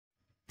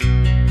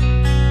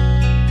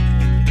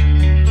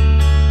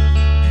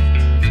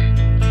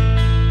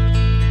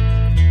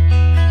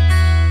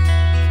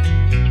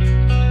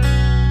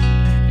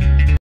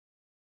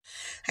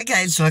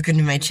guys, welcome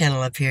to my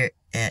channel up here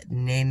at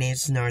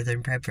Naynays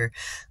Northern Prepper.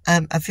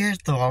 I'm up here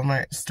at the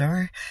Walmart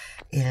store,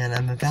 and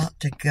I'm about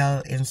to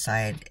go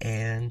inside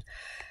and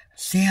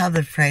see how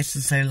the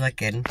prices are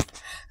looking.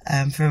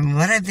 From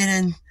what I've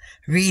been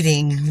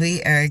reading,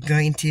 we are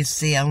going to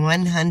see a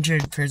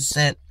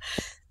 100%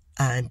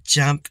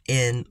 jump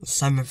in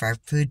some of our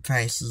food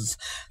prices.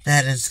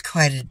 That is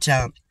quite a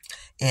jump,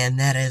 and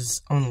that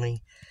is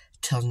only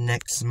till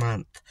next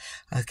month.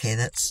 Okay,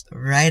 that's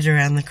right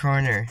around the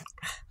corner.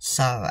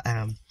 So,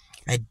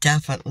 I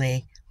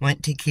definitely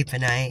want to keep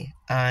an eye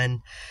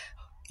on,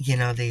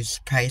 these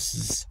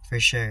prices for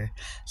sure.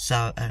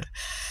 So,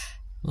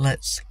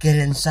 let's get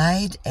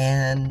inside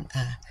and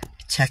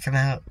check them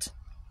out.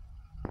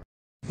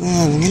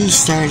 Well, I'm going to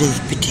start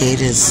with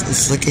potatoes.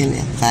 It's looking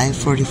at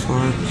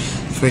 $5.44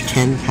 for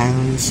 10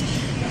 pounds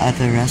of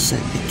the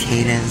russet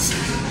potatoes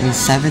and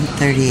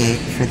 $7.38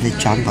 for the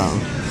jumbo.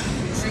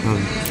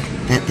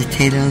 But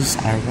potatoes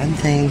are one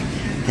thing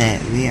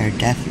that we are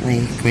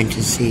definitely going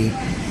to see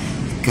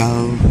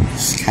go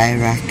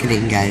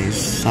skyrocketing,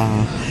 guys. So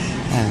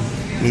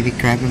maybe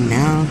grab them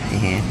now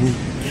and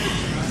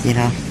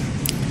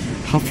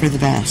hope for the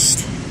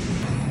best.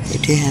 They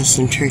do have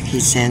some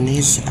turkeys, and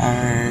these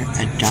are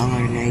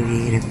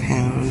 $1.98 a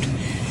pound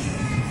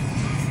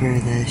for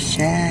the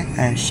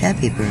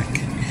shabby brook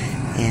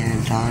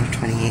and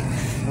 $1.28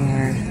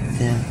 for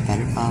the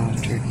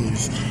butterball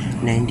turkeys,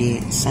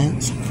 98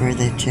 cents for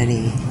the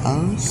Jenny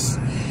O's.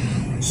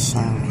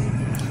 So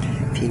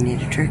if you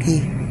need a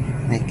turkey,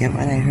 might get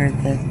one. I heard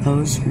that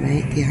those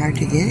might be hard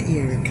to get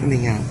here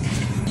coming up.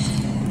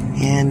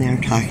 And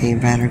they're talking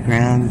about our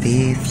ground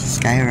beef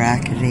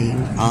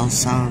skyrocketing.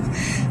 Also,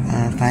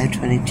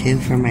 $5.22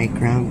 for my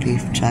ground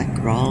beef chuck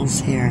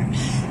rolls here.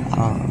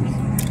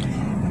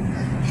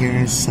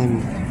 Here's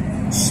some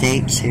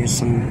steaks. Here's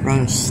some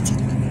roast.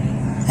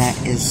 That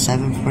is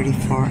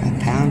 $7.44 a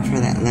pound for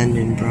that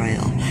London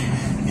broil.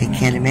 I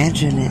can't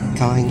imagine it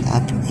going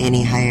up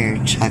any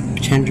higher. Chuck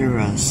tender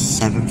roast,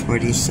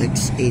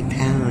 $7.46 a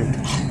pound.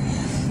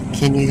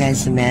 Can you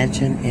guys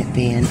imagine it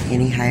being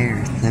any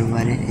higher than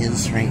what it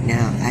is right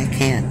now? I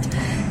can't.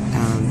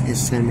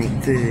 It's going to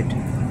make food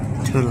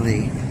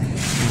totally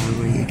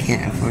where you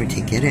can't afford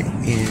to get it,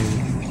 and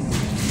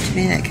to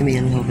me that can be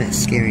a little bit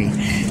scary.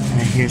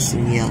 Here's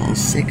some yellow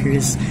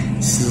stickers.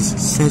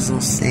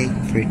 Sizzle steak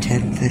for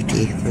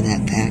 $10.50 for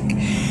that pack,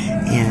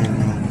 and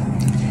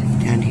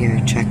down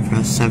here chuck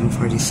roast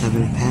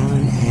 $7.47 a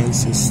pound, and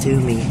some stew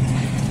meat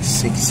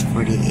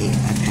 $6.48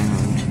 a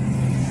pound.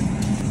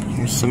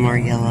 Here's some more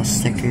yellow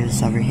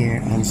stickers over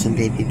here on some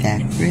baby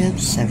back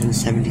ribs,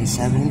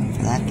 $7.77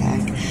 for that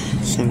pack,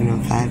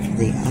 $7.05 for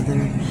the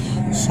other.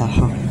 So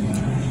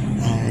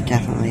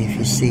definitely, if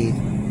you see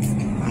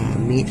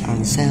meat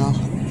on sale,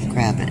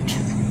 grab it.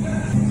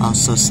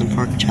 Also some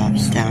pork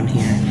chops down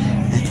here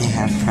that they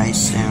have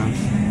priced down.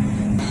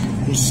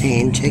 They're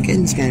saying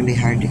chicken's going to be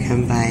hard to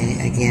come by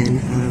again.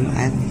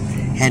 I've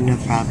had no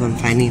problem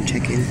finding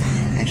chicken.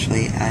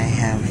 Actually, I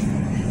have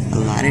a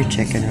lot of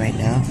chicken right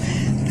now,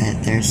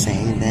 but they're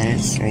saying that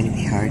it's going to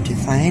be hard to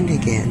find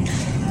again,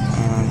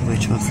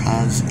 which will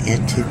cause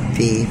it to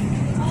be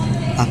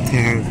up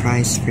there in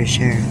price for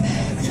sure.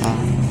 So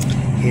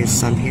here's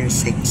some here,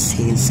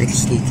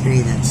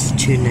 $16.63. That's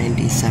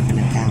 $2.97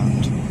 a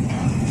pound.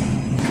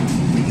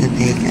 The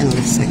bacon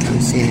looks like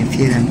I'm seeing a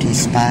few empty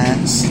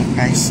spots. The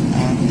price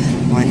of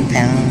 1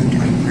 pound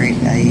of great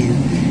value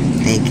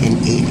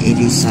bacon,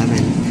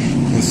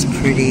 $8.87. That's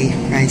pretty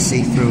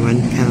pricey for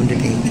 1 pound of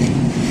bacon.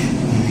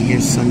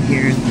 Here's some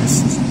here.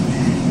 This is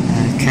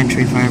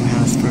Country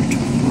Farmhouse for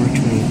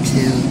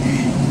 $4.22.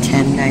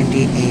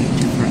 $10.98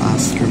 for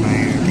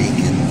Ostermeyer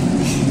bacon.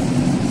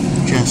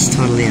 Just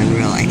totally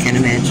unreal. I can't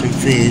imagine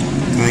food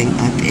going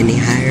up any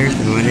higher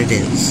than what it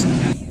is.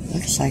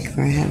 Looks like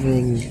we're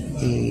having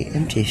a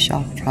empty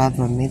shelf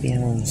problem, maybe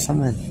on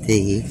some of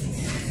the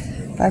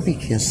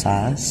barbecue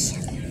sauce.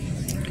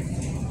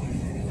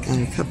 Got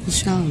a couple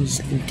shelves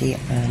empty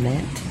on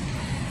it.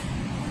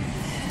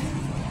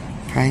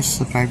 Price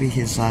of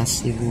barbecue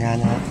sauce even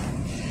gone up.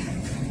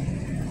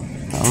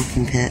 The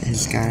open pit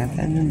has gone up.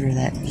 I remember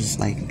that was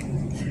like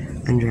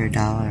under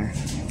 $1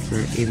 for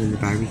even the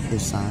barbecue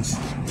sauce.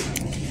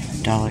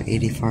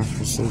 $1.84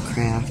 for some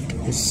Kraft.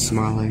 It's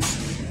smaller,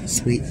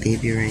 sweet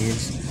baby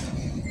rays.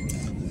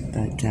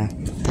 But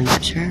I'm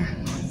not sure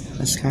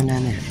what's going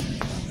on there.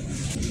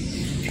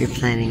 If you're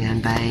planning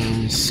on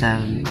buying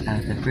some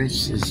of the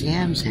Bruce's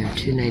yams, they're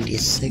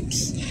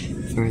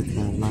 $2.96 for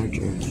the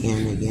larger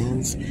can of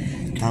yams,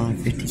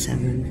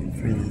 $1.57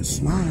 for the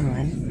smaller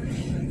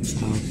one.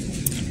 So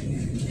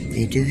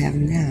they do have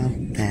them now,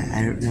 but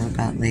I don't know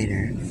about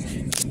later.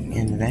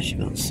 And the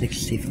vegetables,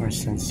 64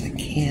 cents a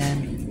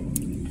can.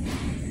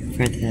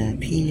 For the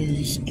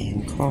peas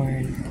and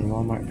corn, the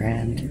Walmart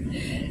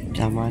brand,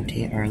 Del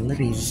Monte or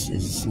Libby's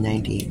is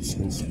 98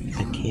 cents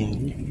a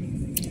can.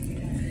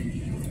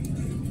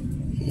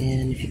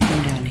 And if you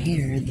come down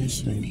here,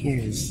 this one here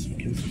is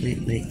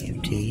completely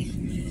empty.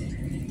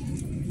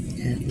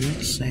 It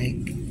looks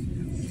like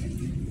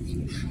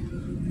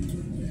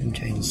I'm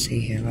trying to see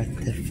here what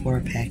the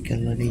 4-pack of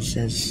Libby's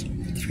is.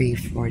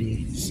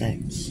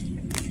 $3.46.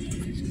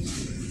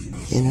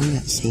 And I'm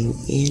not seeing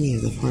any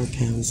of the 4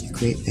 pounds of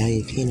Great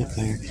Value peanut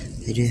butter.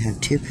 They do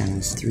have 2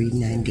 pounds,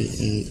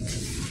 $3.98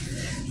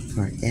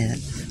 for it,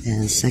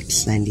 and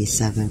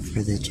 $6.97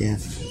 for the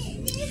Jiffy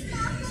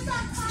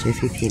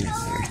peanut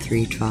butter.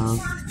 $3.12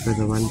 for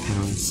the 1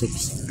 pound,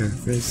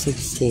 for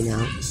 16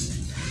 ounce,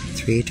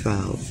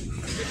 $3.12.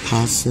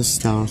 Pasta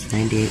stove,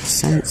 98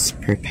 cents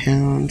per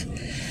pound.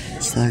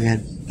 Still got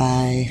to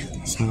buy.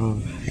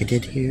 So I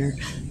did hear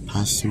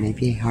pasta may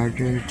be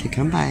harder to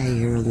come by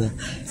here in the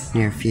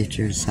near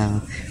future.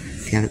 So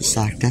if you haven't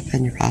stocked up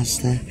on your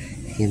pasta,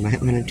 you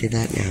might want to do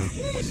that now.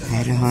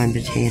 Idaho and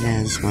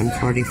potatoes,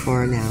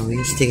 $1.44 now. We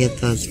used to get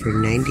those for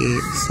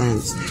 98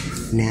 cents.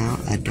 Now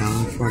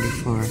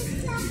 $1.44.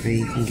 Or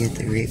you can get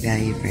the Great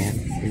Value brand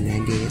for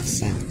 98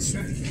 cents.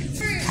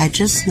 I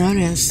just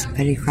noticed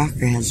Betty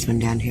Crocker has one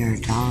down here,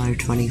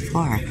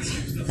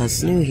 $1.24.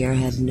 That's new here. I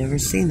had never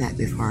seen that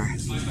before.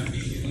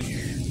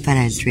 But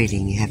I was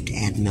reading, you have to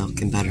add milk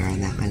and butter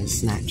on that one.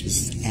 It's not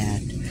just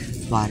add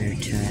water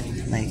to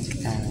it like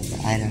the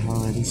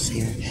Idahoans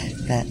here.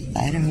 But the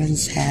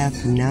Idahoans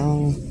have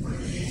no,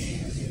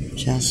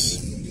 just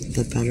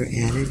the butter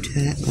added to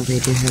it. Well, they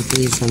do have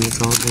these on the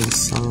Golden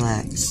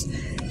Selects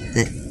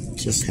that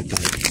just have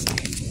butter, so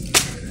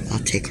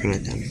I'll take one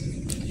of them.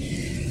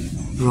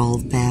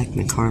 Rolled back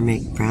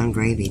McCormick brown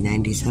gravy,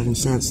 97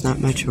 cents. Not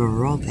much of a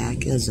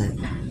rollback, is it?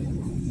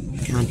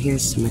 Down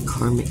here's some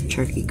McCormick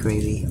turkey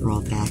gravy,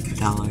 rolled back,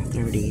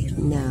 $1.30.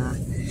 Nah,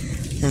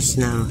 that's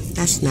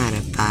not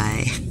a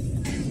buy.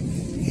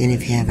 And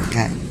if you haven't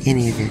got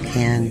any of your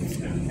canned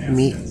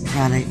meat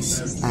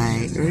products,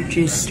 I urge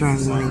you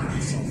strongly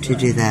to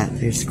do that.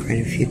 There's quite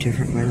a few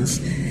different ones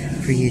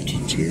for you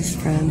to choose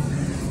from.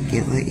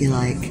 Get what you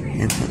like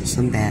and put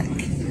some back.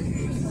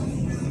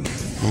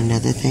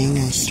 Another thing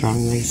I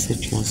strongly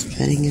suggest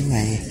putting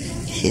away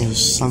is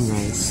some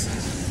rice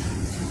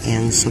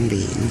and some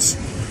beans.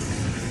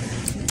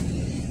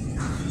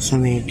 So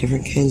many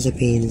different kinds of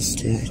beans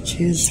to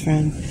choose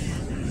from,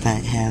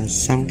 but have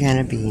some kind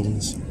of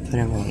beans put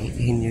away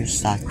in your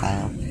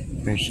stockpile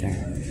for sure.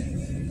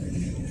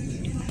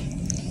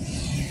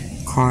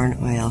 Corn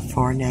oil,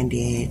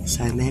 $4.98,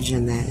 so I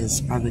imagine that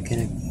is probably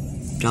going to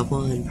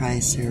double in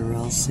price here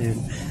real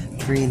soon.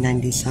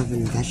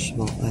 $3.97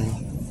 vegetable oil.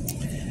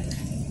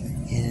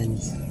 And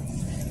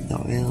the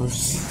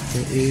oils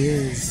that we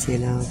use, you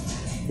know,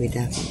 we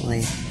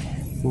definitely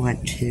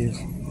want to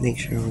make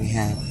sure we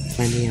have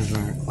plenty of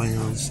our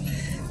oils,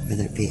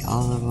 whether it be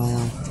olive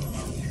oil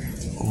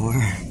or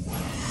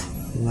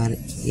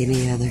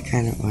any other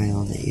kind of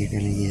oil that you're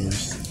going to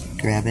use.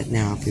 Grab it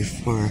now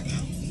before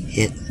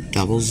it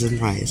doubles in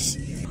price.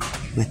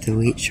 With the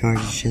wheat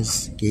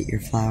shortages, get your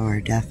flour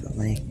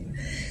definitely.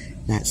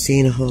 Not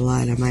seeing a whole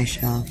lot on my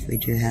shelf. We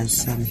do have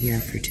some here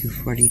for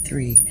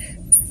 $2.43,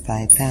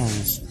 5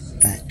 pounds,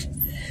 but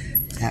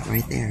that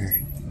right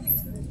there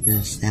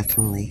is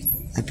definitely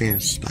a bare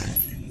spot.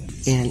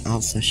 And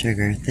also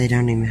sugar. They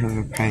don't even have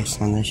a price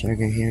on the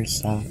sugar here,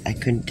 so I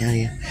couldn't tell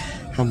you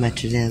how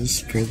much it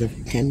is for the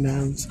 10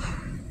 pounds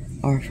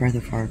or for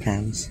the 4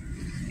 pounds.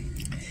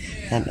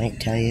 That might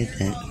tell you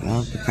that,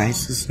 well, the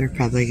prices are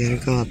probably going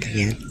to go up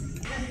again.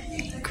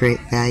 Great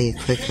Value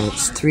Quick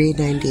Oats,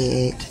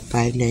 $3.98,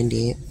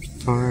 $5.98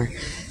 for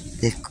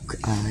the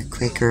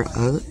Quaker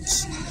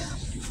Oats,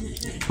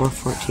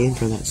 $4.14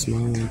 for that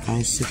small one,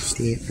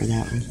 $5.68 for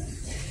that one.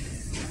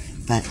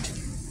 But,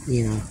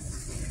 you know,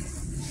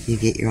 you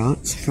get your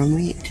oats from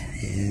wheat,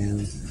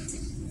 and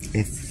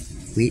if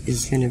wheat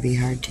is going to be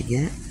hard to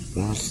get,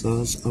 well,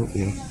 so is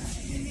oatmeal.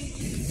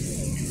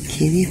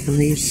 Can you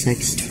believe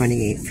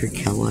 $6.28 for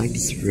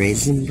Kellogg's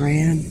Raisin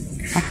Bran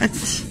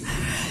Crunch?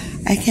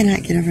 I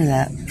cannot get over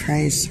that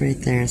price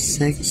right there.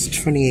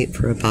 $6.28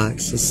 for a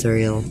box of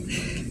cereal.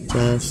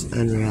 Just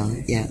unreal.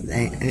 Yeah,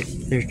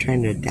 they're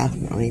trying to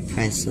definitely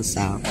price this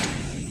out.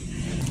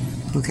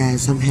 Well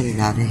guys, I'm headed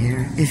out of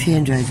here. If you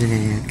enjoyed the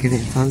video, give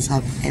it a thumbs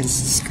up and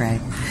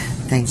subscribe.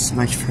 Thanks so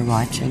much for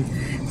watching.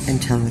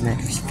 Until the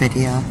next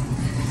video,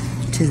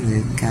 to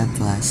Luke, God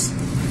bless.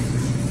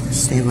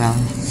 Stay well,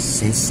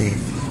 stay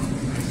safe.